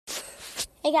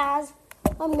Hey guys,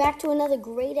 welcome back to another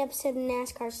great episode of the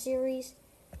NASCAR series.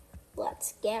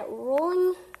 Let's get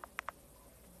rolling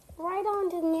right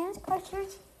on to the NASCAR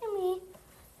series.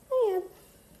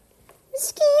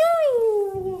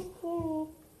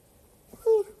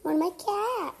 One of my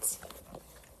cats.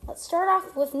 Let's start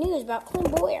off with news about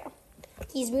Clint Bowyer.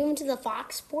 He's moving to the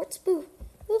Fox Sports booth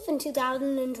in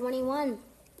 2021.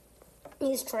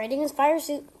 He's trading his fire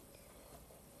suit.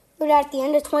 But at the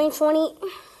end of the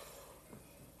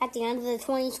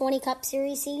 2020 Cup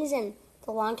Series season,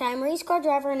 the longtime race car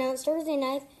driver announced Thursday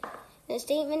night in a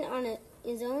statement on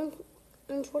his own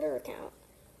Twitter account.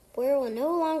 Bowyer will no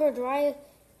longer drive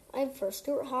for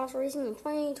Stewart Haas Racing in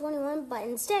 2021, but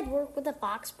instead work with the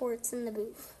Fox Sports in the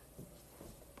booth.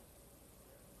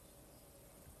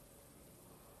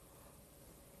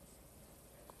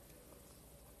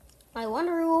 I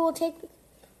wonder who will take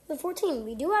the 14.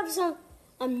 We do have some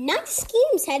nice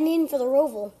schemes heading in for the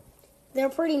roval. They're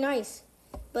pretty nice,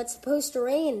 but it's supposed to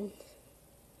rain.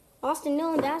 Austin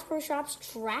Mill and Bass Pro Shops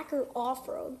Tracker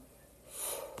Off-Road.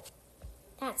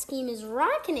 That scheme is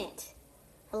rocking it.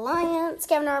 Alliance,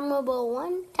 Kevin R. Mobile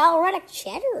 1, Colorado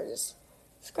Cheddars.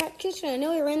 Scrap Kitchen, I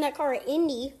know he ran that car at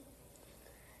Indy.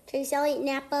 Chase Elliott,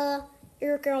 Napa,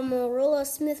 Eric Almirola,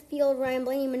 Smithfield, Ryan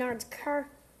Blaney, Menards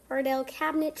Cardell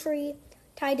Cabinetry,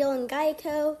 Ty Dillon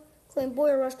Geico, Clint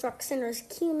Bowyer, Rush Truck Centers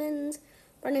Cumans,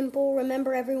 Brendan Bull,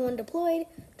 Remember Everyone Deployed,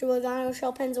 Joe Logano,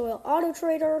 Shell Pennzoil Auto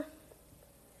Trader,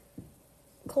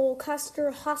 Cole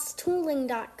Custer,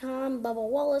 HaasTooling.com, Bubba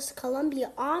Wallace,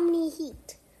 Columbia Omni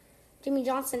Heat, Jimmy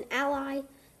Johnson Ally,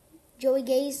 Joey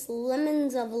Gase,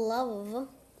 Lemons of Love,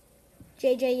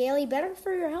 JJ Yaley, Better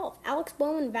for Your Health, Alex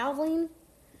Bowman-Valvoline,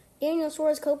 Daniel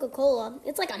Suarez-Coca.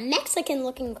 It's like a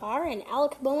Mexican-looking car, and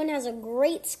Alex Bowman has a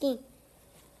great scheme.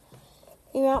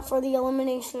 You're out for the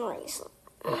elimination race.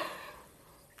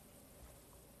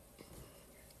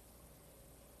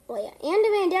 Well, yeah, Andy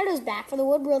Vendetto's back for the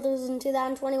Wood Brothers in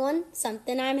 2021.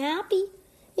 Something I'm happy.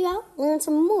 Learn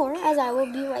some more as I will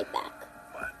be right back.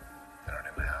 What? I don't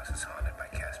know, my house is haunted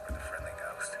by Casper the Friendly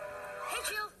Ghost. Hey,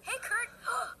 Jill. Hey, Kurt.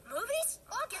 Movies?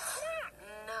 I'll get snack.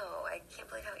 No, I can't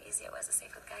believe how easy it was to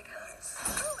save with Geico.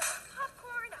 Oh, I got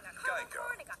popcorn. I got caramel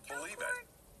corn. I got kettle Believe corn.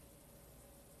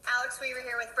 Alex Weaver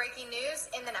here with breaking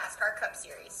news in the NASCAR Cup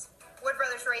Series. Wood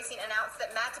Brothers Racing announced that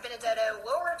Matt DiBenedetto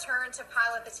will return to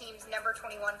pilot the team's number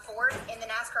 21 Ford in the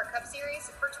NASCAR Cup Series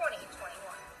for 2021.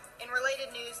 In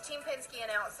related news, Team Penske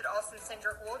announced that Austin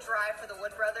Cindric will drive for the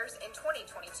Wood Brothers in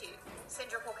 2022.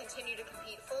 Cindric will continue to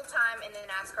compete full-time in the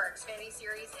NASCAR Xfinity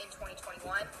Series in 2021,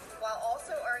 while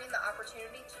also earning the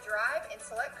opportunity to drive in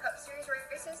select Cup Series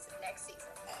races next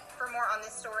season. For more on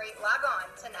this story, log on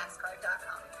to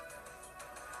NASCAR.com.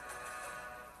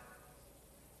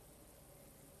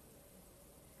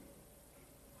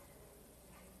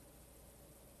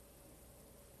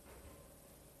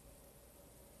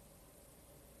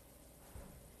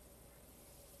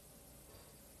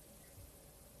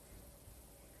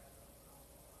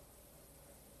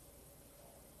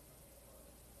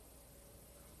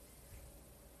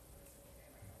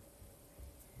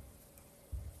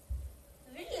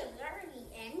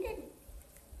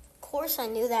 Of course I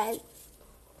knew that.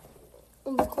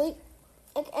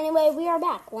 Anyway, we are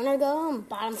back. Winner go home.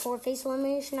 Bottom four face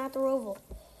elimination at the roval.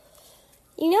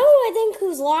 I think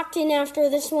who's locked in after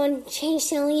this one?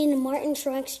 Chase Elliott and Martin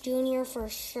Truex Jr. for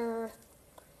sure.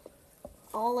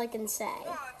 All I can say. 1, 2,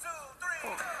 3,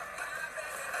 Yeah.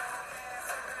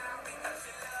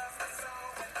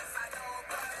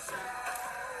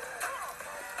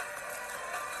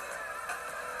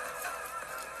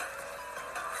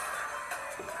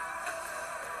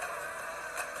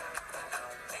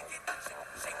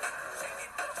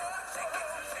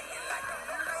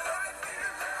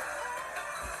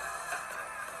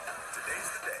 Today's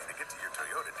the day to get to your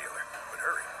Toyota dealer. But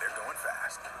hurry, they're going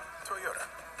fast. Toyota,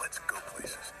 let's go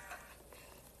places.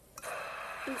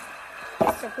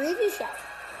 It's a preview show.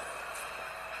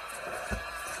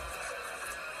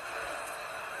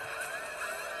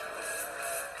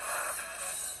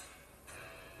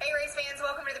 Hey race fans,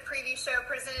 welcome to the preview show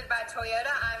presented by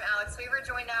Toyota. I'm Alex Weaver,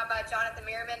 joined now by Jonathan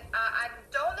Merriman. I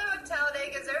don't know if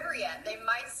Talladega's over yet. They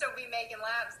might still be making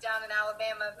laps down in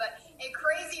Alabama, but a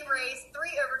crazy race, 3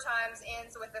 overtimes,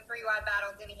 ends with a 3-wide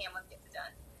battle. Denny Hamlin gets it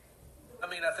done.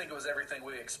 I think it was everything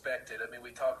we expected.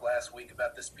 We talked last week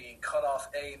about this being cutoff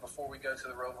A before we go to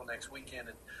the roval next weekend.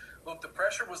 And look, the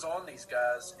pressure was on these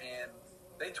guys, and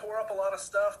they tore up a lot of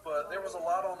stuff, but there was a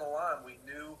lot on the line. We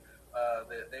knew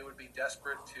that they would be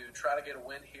desperate to try to get a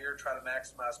win here, try to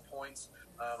maximize points.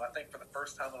 I think for the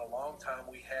first time in a long time,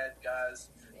 we had guys,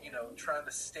 trying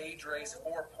to stage race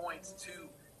for points to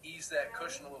ease that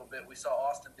cushion a little bit. We saw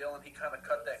Austin Dillon. He kind of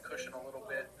cut that cushion a little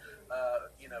bit.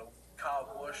 Kyle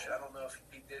Busch, I don't know if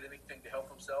he did anything to help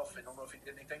himself. I don't know if he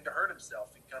did anything to hurt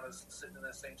himself. He kind of sitting in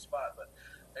that same spot. But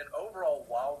an overall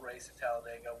wild race at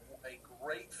Talladega, a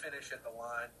great finish at the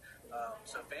line.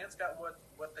 So fans got what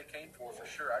they came for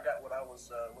sure. I got what I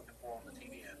was looking for on the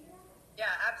TV end.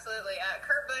 Yeah, absolutely.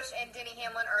 Kurt Busch and Denny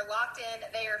Hamlin are locked in.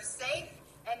 They are safe.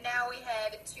 And now we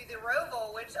head to the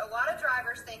Roval, which a lot of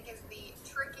drivers think is the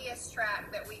trickiest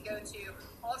track that we go to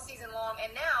all season long.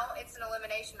 And now it's an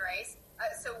elimination race.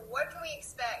 So what can we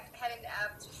expect heading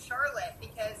up to Charlotte?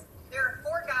 Because there are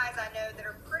 4 guys I know that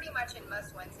are pretty much in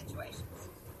must-win situations.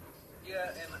 Yeah,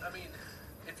 and I mean,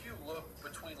 if you look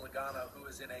between Logano, who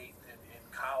is in 8th,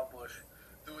 and Kyle Busch,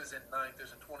 who is in 9th,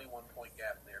 there's a 21-point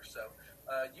gap there. So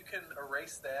you can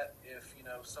erase that if,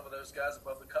 some of those guys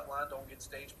above the cut line don't get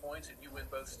stage points and you win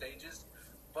both stages.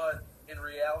 But in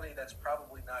reality, that's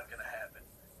probably not going to happen.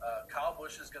 Kyle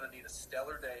Busch is going to need a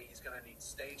stellar day. He's going to need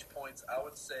stage points. I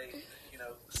would say,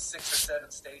 6 or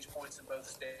 7 stage points in both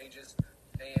stages.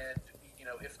 And,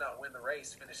 if not win the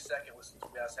race, finish second with some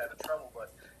guys having trouble.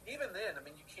 But even then, I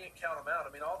mean, you can't count them out.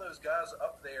 I mean, all those guys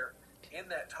up there in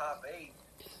that top 8,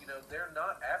 they're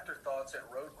not afterthoughts at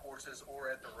road courses or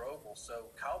at the Roval.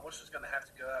 So Kyle Busch is going to have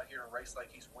to go out here and race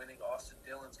like he's winning. Austin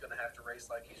Dillon's going to have to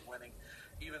race like he's winning,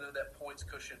 even though that points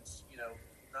cushion's,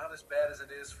 not as bad as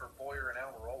it is for Bowyer and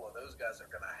Almirola. Those guys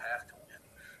are going to have to win.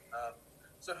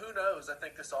 So who knows? I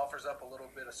think this offers up a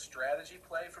little bit of strategy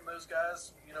play from those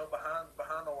guys,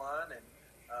 behind the line. And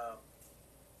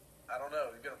I don't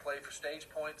know. You're going to play for stage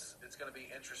points. It's going to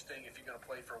be interesting. If you're going to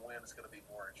play for a win, it's going to be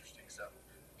more interesting. So,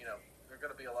 there are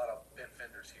going to be a lot of bent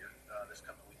fenders here this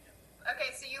coming weekend.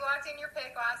 Okay, so you locked in your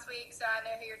pick last week, so I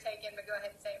know who you're taking, but go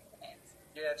ahead and say it for the fans.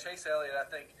 Yeah, Chase Elliott, I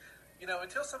think,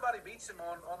 until somebody beats him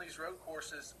on these road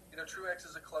courses, Truex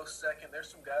is a close second.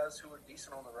 There's some guys who are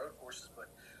decent on the road courses,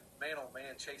 but man, oh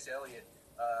man, Chase Elliott,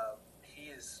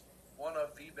 he is one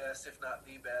of the best, if not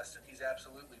the best, and he's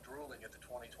absolutely drooling at the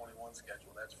 2021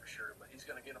 schedule, that's for sure. But he's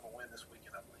going to get him a win this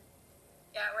weekend, I believe.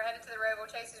 Yeah, we're headed to the Roval.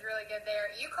 Chase is really good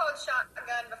there. You called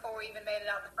shotgun before we even made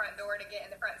it out the front door to get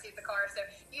in the front seat of the car. So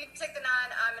you took the 9.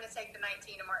 I'm going to take the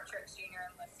 19 of Mark Truex Jr.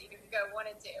 and let's see who can go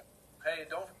 1 and 2. Hey,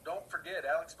 don't forget,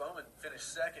 Alex Bowman finished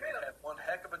second and had one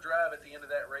heck of a drive at the end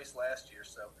of that race last year.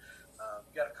 So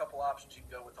you got a couple options you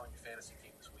can go with on your fantasy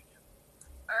team this weekend.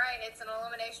 All right, it's an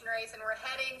elimination race, and we're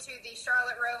heading to the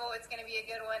Charlotte Roval. It's going to be a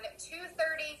good one.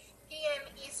 2:30 p.m.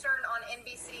 Eastern on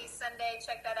NBC Sunday.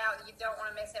 Check that out. You don't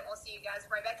want to miss it. We'll see you guys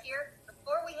right back here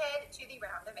before we head to the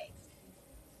round of 8.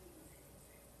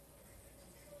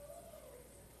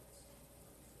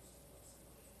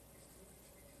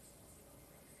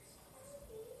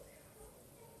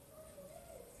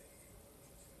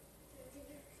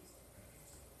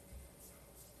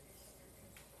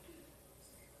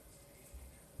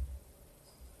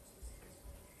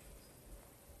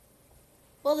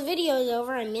 Well, the video is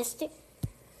over. I missed it.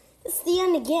 It's the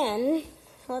end again.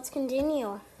 Let's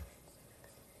continue.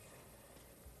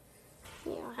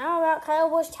 How about Kyle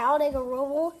Busch, Talladega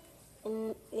Roval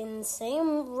in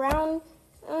same round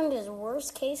as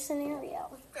worst case scenario?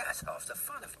 That's half the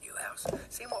fun of a new house.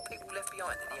 Seeing what people left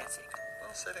behind in the attic.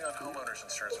 Well, saving on homeowners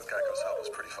insurance with Geico's help is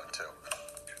pretty fun, too.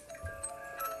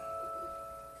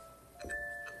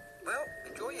 Well,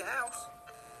 enjoy your house.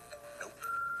 Nope.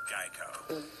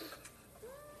 Geico.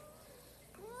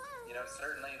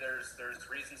 Certainly there's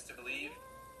reasons to believe,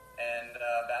 and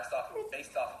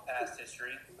based off of past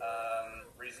history,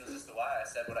 reasons as to why I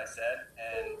said what I said,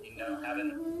 and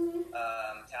having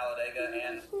Talladega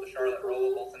and the Charlotte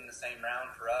Roval both in the same round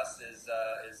for us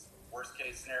is worst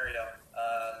case scenario.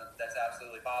 That's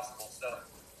absolutely possible. So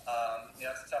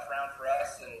it's a tough round for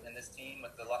us and this team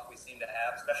with the luck we seem to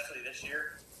have, especially this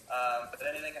year. But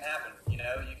anything can happen. You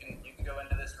can go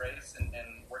into this race and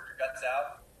work your guts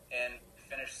out and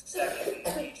finish second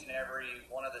in each and every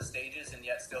one of the stages and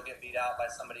yet still get beat out by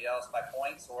somebody else by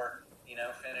points, or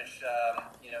finish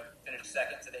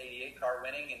second to the 88 car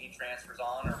winning and he transfers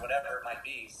on, or whatever it might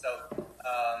be. So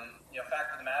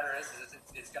fact of the matter is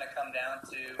it's going to come down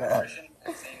to attrition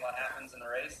and seeing what happens in the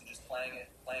race and just playing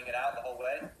it out the whole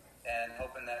way and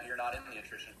hoping that you're not in the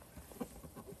attrition.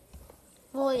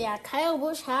 Well, yeah, Kyle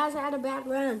Busch has had a bad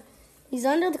run. He's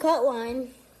under the cut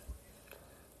line.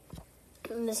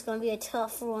 And this is going to be a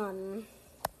tough run.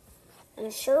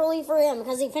 And surely for him,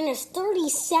 because he finished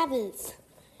 37th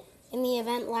in the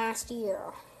event last year.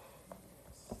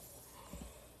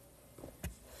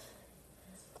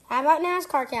 How about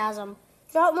NASCAR Chasm?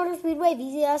 Charlotte Motor Speedway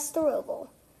VCS the Roval.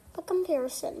 A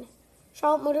comparison.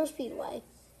 Charlotte Motor Speedway.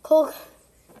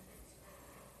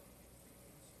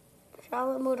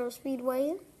 Charlotte Motor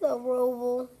Speedway, the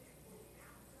roval.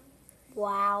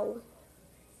 Wow.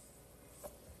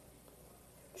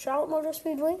 Charlotte Motor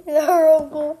Speedway, the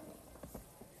roval.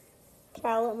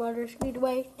 Charlotte Motor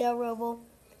Speedway, the roval.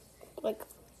 Like,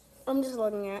 I'm just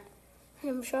looking at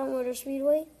him. Charlotte Motor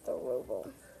Speedway, the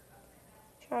roval.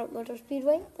 Charlotte Motor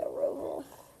Speedway, the roval.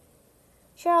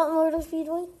 Charlotte Motor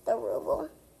Speedway, the roval.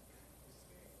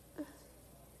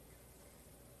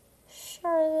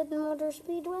 Charlotte Motor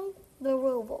Speedway, the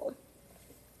roval.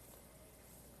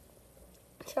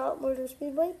 Charlotte Motor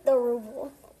Speedway, the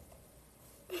roval.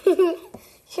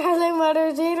 Charlotte Motor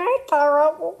Speedway, the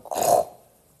roval.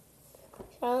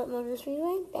 Charlotte Motor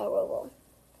Speedway, the roval.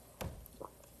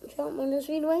 Charlotte Motor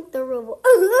Speedway, the roval.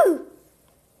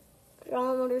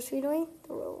 Charlotte Motor Speedway,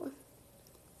 the roval.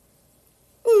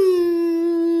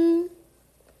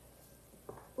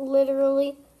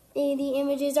 Literally, the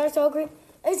images are so great.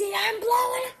 I see, I'm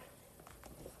blowing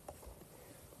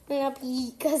it up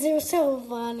because they're so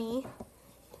funny.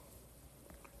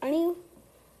 Aren't you?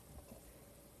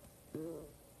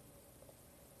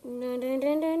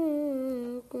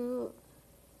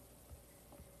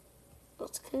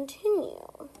 Let's continue.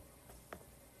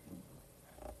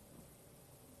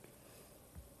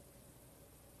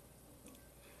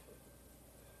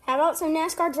 How about some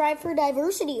NASCAR Drive for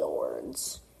Diversity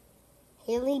awards?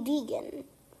 Haley Deegan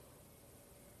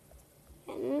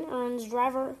earns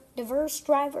Diverse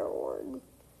Driver Award.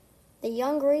 The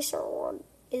Young Racer Award,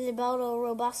 Isabella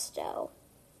Robusto.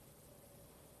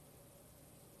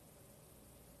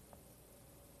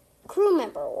 Crew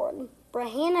Member Award,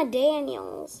 Brianna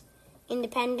Daniels,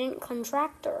 Independent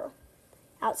Contractor.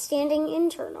 Outstanding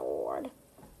Intern Award,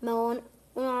 Moan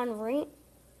Ray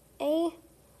and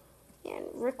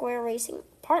Rick Ware Racing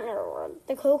Partner Award,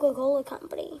 the Coca-Cola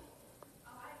Company.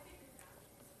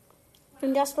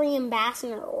 Industry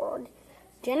Ambassador Award,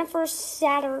 Jennifer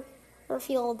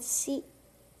Satterfield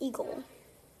Eagle.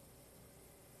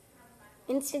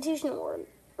 Institution Award,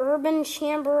 Urban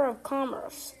Chamber of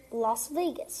Commerce, Las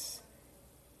Vegas.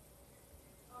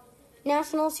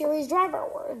 National Series Driver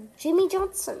Award, Jimmy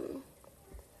Johnson.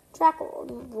 Track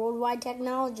Award, Worldwide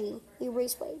Technology,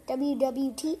 E-Raceway,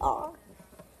 WWTR.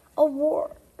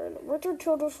 Award, Richard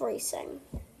Childress Racing.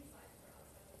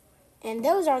 And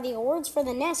those are the awards for the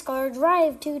NASCAR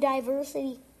Drive to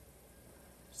Diversity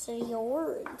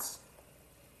Awards.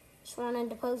 Just wanted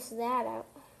to post that out.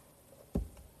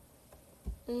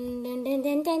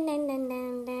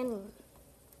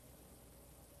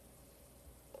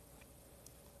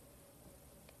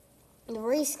 The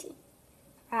race team.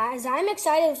 As I'm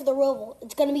excited for the roval,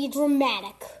 it's going to be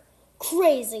dramatic,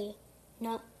 crazy,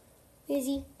 not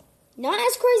crazy, not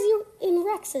as crazy in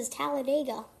Rex as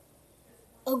Talladega.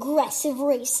 Aggressive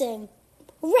racing.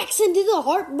 Rex into the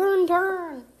heartburn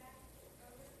turn.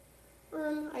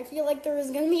 I feel like there is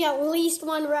going to be at least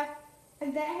one wreck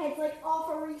that heads like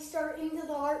off a restart into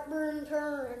the heartburn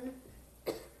turn.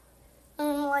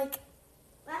 Like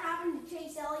that happened to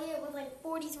Chase Elliott with like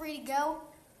 43 to go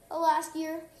last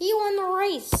year. He won the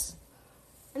race.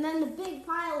 And then the big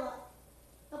pileup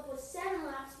with 7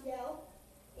 laps to go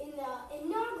in the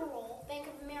inaugural Bank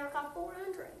of America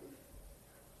 400.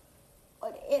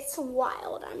 But it's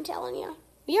wild, I'm telling you.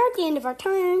 We are at the end of our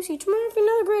time, so tomorrow for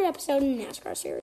another great episode in the NASCAR series.